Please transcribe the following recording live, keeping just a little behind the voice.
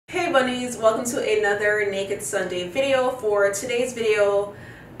Bunnies, welcome to another Naked Sunday video. For today's video,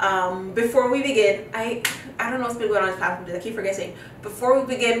 before we begin, I don't know what's been going on with this platform, I keep forgetting. Before we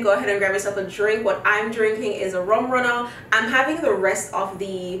begin, go ahead and grab yourself a drink. What I'm drinking is a rum runner. I'm having the rest of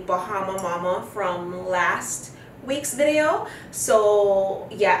the Bahama Mama from last week's video, so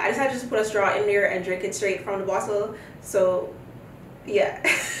yeah, I decided just to put a straw in there and drink it straight from the bottle. So yeah.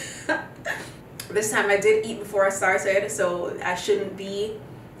 This time I did eat before I started, so I shouldn't be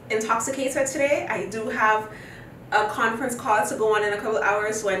intoxicated today. I do have a conference call to go on in a couple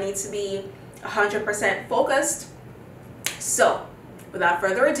hours, so I need to be 100% focused. So without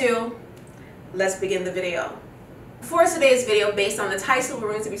further ado, let's begin the video. For today's video, based on the title,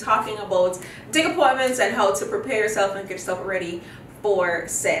 we're going to be talking about dig appointments and how to prepare yourself and get yourself ready for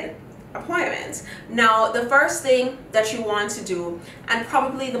said appointment. Now, the first thing that you want to do, and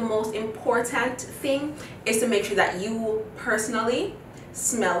probably the most important thing, is to make sure that you personally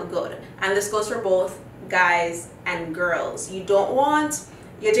smell good. And this goes for both guys and girls. You don't want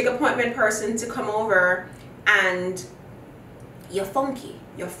your dig appointment person to come over and you're funky,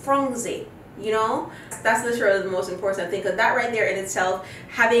 you're frungsy, you know? That's literally the most important thing, because that right there in itself,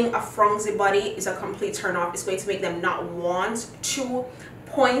 having a frungsy body is a complete turn off. It's going to make them not want to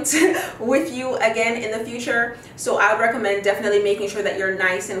point with you again in the future. So I would recommend definitely making sure that you're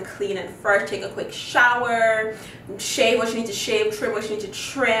nice and clean and fresh. Take a quick shower, shave what you need to shave, trim what you need to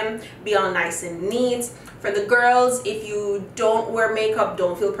trim, be all nice and neat. For the girls, if you don't wear makeup,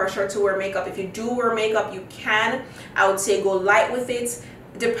 don't feel pressure to wear makeup. If you do wear makeup, you can. I would say go light with it.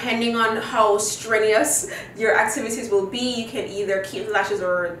 Depending on how strenuous your activities will be, you can either keep the lashes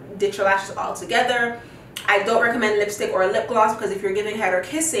or ditch your lashes altogether. I don't recommend lipstick or lip gloss, because if you're giving head or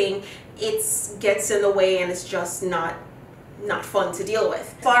kissing, it gets in the way and it's just not fun to deal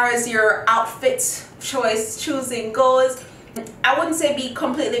with. As far as your outfit choosing goes, I wouldn't say be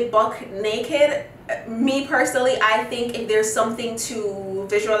completely buck naked. Me personally, I think if there's something to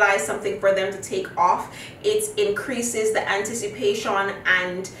visualize, something for them to take off, it increases the anticipation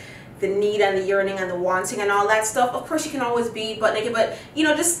and the need and the yearning and the wanting and all that stuff. Of course, you can always be butt naked, but you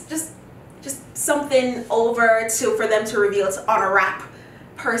know, just something over for them to reveal. It's on a wrap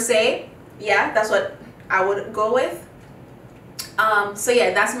per se. Yeah, that's what I would go with. So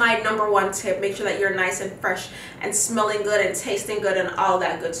yeah, that's my number one tip. Make sure that you're nice and fresh and smelling good and tasting good and all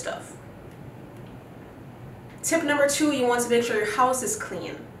that good stuff. Tip number two, you want to make sure your house is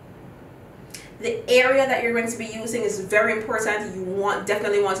clean. The area that you're going to be using is very important. You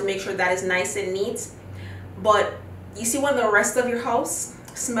definitely want to make sure that is nice and neat. But you see, when the rest of your house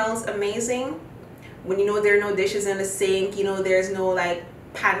smells amazing, when you know there are no dishes in the sink, you know there's no like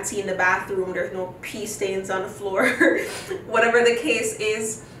panty in the bathroom, there's no pee stains on the floor, whatever the case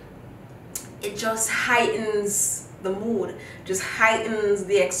is, it just heightens the mood, just heightens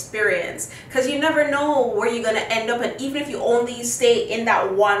the experience, because you never know where you're gonna end up. And even if you only stay in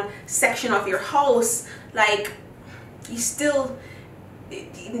that one section of your house, like, you still,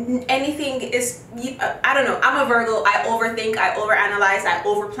 anything is, I don't know, I'm a Virgo. I overthink, I overanalyze, I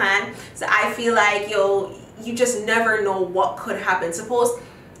overplan. So I feel like, you just never know what could happen. Suppose,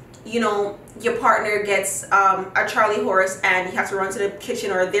 you know, your partner gets a Charlie horse and you have to run to the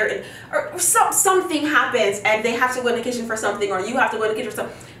kitchen, or something happens and they have to go in the kitchen for something, or you have to go in the kitchen for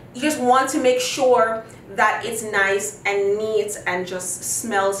something. You just want to make sure that it's nice and neat and just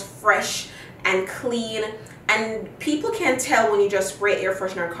smells fresh and clean. And people can tell when you just spray air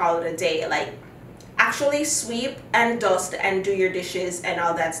freshener and call it a day. Like, actually sweep and dust and do your dishes and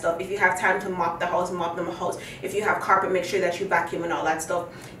all that stuff. If you have time to mop the house, mop the house. If you have carpet, make sure that you vacuum and all that stuff.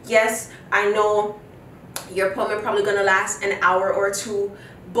 Yes, I know your appointment probably gonna last an hour or two,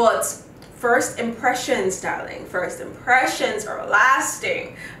 but first impressions, darling, first impressions are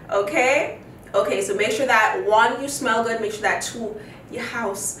lasting. Okay, so make sure that one, you smell good. Make sure that two, your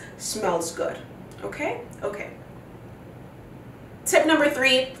house smells good. Okay. Tip number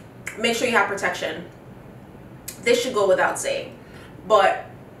three, make sure you have protection. This should go without saying, but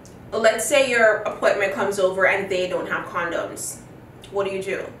let's say your appointment comes over and they don't have condoms. What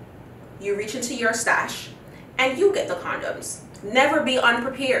do? You reach into your stash and you get the condoms. Never be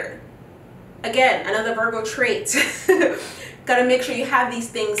unprepared. Again, another Virgo trait. Gotta make sure you have these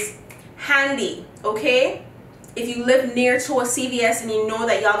things handy, okay? If you live near to a CVS and you know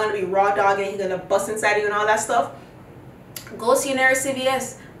that y'all gonna be raw dogging, you're gonna bust inside you and all that stuff, go to your nearest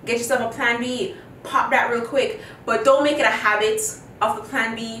CVS, get yourself a plan B, pop that real quick. But don't make it a habit of the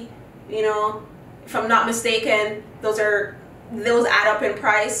plan B. You know, if I'm not mistaken, those add up in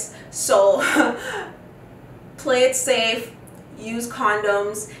price. So play it safe, use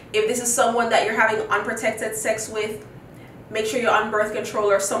condoms. If this is someone that you're having unprotected sex with, Make sure you're on birth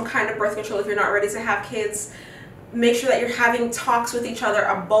control or some kind of birth control if you're not ready to have kids. Make sure that you're having talks with each other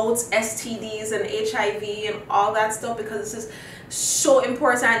about STDs and HIV and all that stuff, because this is so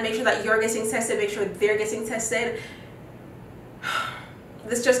important. Make sure that you're getting tested, make sure they're getting tested.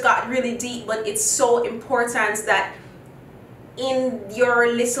 This just got really deep, but it's so important that in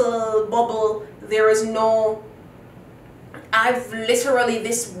your little bubble there is no... I've literally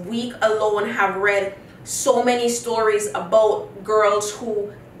this week alone have read so many stories about girls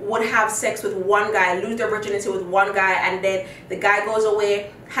who would have sex with one guy, lose their virginity with one guy, and then the guy goes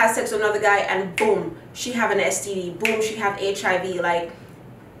away, has sex with another guy, and boom, she have an STD, boom, she have HIV. Like,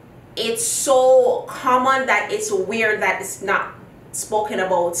 it's so common that it's weird that it's not spoken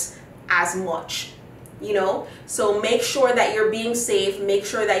about as much, you know. So make sure that you're being safe, make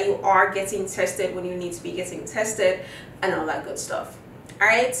sure that you are getting tested when you need to be getting tested, and all that good stuff. All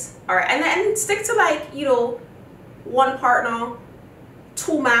right, and then stick to, like, you know, one partner,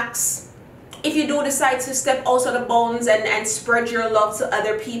 2 max. If you do decide to step outside the bounds and spread your love to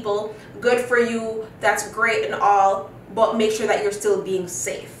other people, good for you, that's great and all, but make sure that you're still being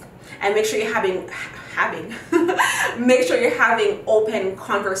safe, and make sure you're make sure you're having open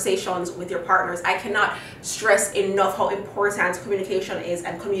conversations with your partners. I cannot stress enough how important communication is,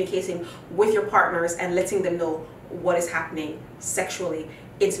 and communicating with your partners and letting them know what is happening sexually,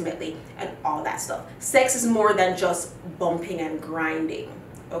 intimately, and all that stuff. Sex is more than just bumping and grinding,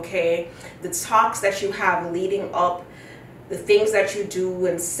 okay? The talks that you have leading up, the things that you do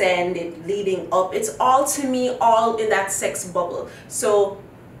and send it leading up, it's all, to me, all in that sex bubble. So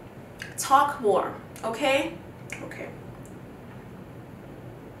talk more, okay? Okay.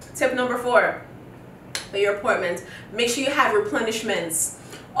 Tip number 4 for your appointment: make sure you have replenishments.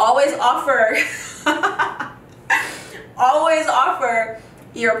 Always offer always offer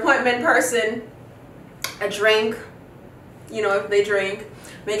your appointment person a drink, you know, if they drink.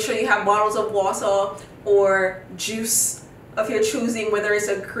 Make sure you have bottles of water or juice of your choosing, whether it's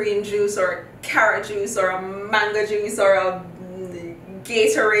a green juice or carrot juice or a mango juice or a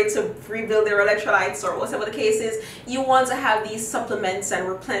Gatorade to rebuild their electrolytes, or whatever the case is. You want to have these supplements and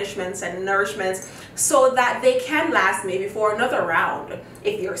replenishments and nourishments so that they can last maybe for another round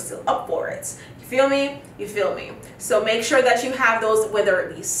if you're still up for it. You feel me? You feel me? So make sure that you have those, whether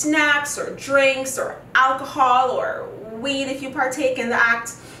it be snacks or drinks or alcohol or weed if you partake in the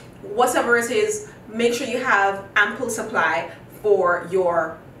act, whatever it is. Make sure you have ample supply for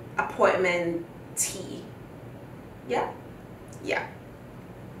your appointment tea. Yeah? Yeah.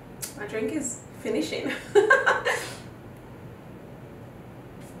 My drink is finishing.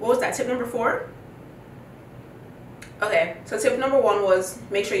 What was that? Tip number 4? Okay, so tip number 1 was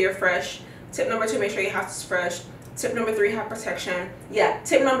make sure you're fresh. Tip number 2, make sure your house is fresh. Tip number 3, have protection. Yeah,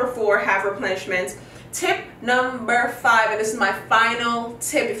 tip number 4, have replenishment. Tip number 5, and this is my final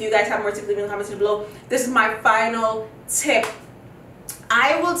tip. If you guys have more tips, leave in the comments below. This is my final tip.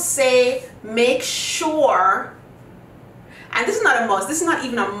 I would say make sure, and this is not a must, this is not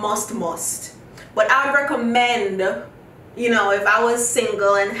even a must, but I would recommend, you know, if I was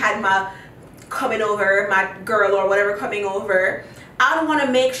single and had my coming over, my girl or whatever coming over, I would want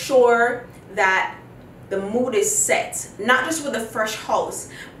to make sure that the mood is set, not just with a fresh house,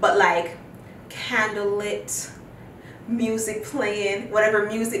 but like candlelit, music playing, whatever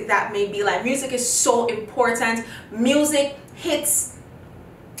music that may be. Like, music is so important. Music hits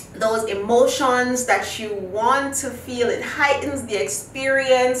those emotions that you want to feel. It heightens the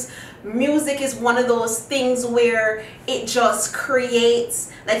experience. Music is one of those things where it just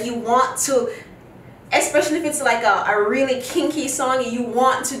creates, like, you want to, especially if it's like a really kinky song and you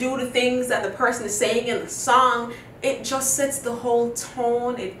want to do the things that the person is saying in the song, it just sets the whole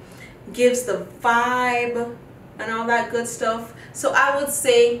tone, it gives the vibe and all that good stuff. So I would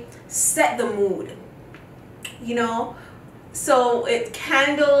say set the mood, you know. So it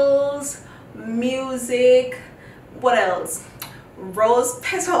candles, music, what else? Rose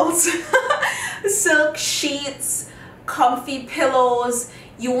petals, silk sheets, comfy pillows.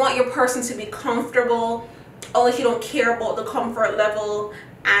 You want your person to be comfortable, or if you don't care about the comfort level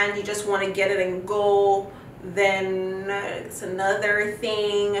and you just want to get it and go, then it's another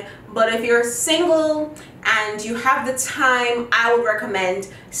thing. But if you're single and you have the time, I would recommend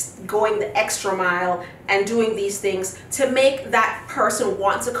going the extra mile and doing these things to make that person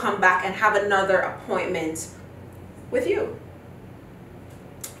want to come back and have another appointment with you.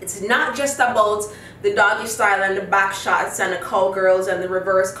 It's not just about the doggy style and the back shots and the cowgirls and the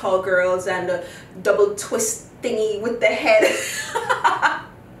reverse cowgirls and the double twist thingy with the head.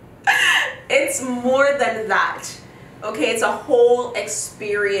 It's more than that. Okay, it's a whole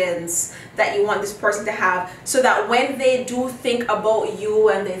experience that you want this person to have, so that when they do think about you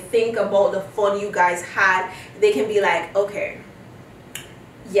and they think about the fun you guys had, they can be like, okay,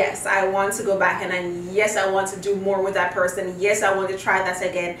 yes, I want to go back, and yes, I want to do more with that person. Yes, I want to try that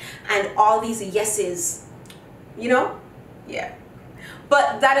again, and all these yeses, you know? Yeah.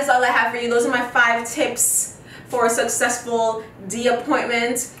 But that is all I have for you. Those are my 5 tips for a successful D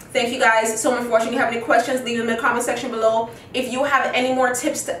appointment. Thank you guys so much for watching. If you have any questions, leave them in the comment section below. If you have any more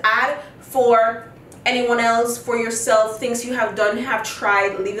tips to add for anyone else, for yourself, things you have done, have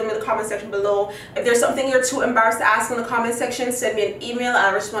tried, leave them in the comment section below. If there's something you're too embarrassed to ask in the comment section, send me an email.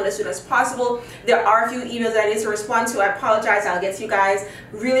 I'll respond as soon as possible. There are a few emails that I need to respond to. I apologize. I'll get to you guys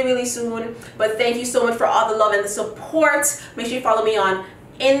really, really soon. But thank you so much for all the love and the support. Make sure you follow me on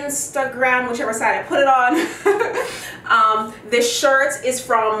Instagram, whichever side I put it on. This shirt is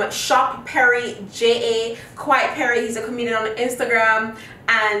from Shop Perry, J.A. Quiet Perry. He's a comedian on Instagram,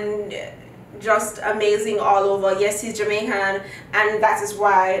 and just amazing all over. Yes, he's Jamaican, and that is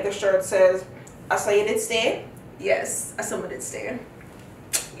why the shirt says, I saw you did stay. Yes, I saw you did stay.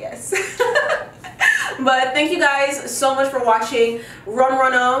 Yes. But thank you guys so much for watching. Rum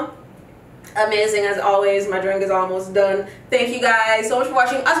Runner, amazing as always. My drink is almost done. Thank you guys so much for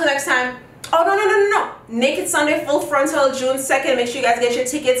watching. Until next time. Oh, no. Naked Sunday Full Frontal, June 2nd. Make sure you guys get your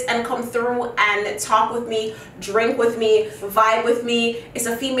tickets and come through and talk with me, drink with me, vibe with me. It's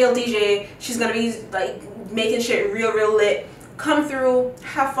a female DJ. She's gonna be like making shit real lit. Come through,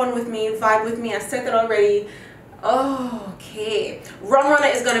 have fun with me, vibe with me. I said that already. Oh, okay. Rum Runner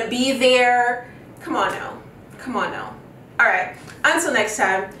is gonna be there. Come on now. Alright, until next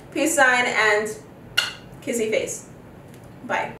time, peace sign and kissy face. Bye.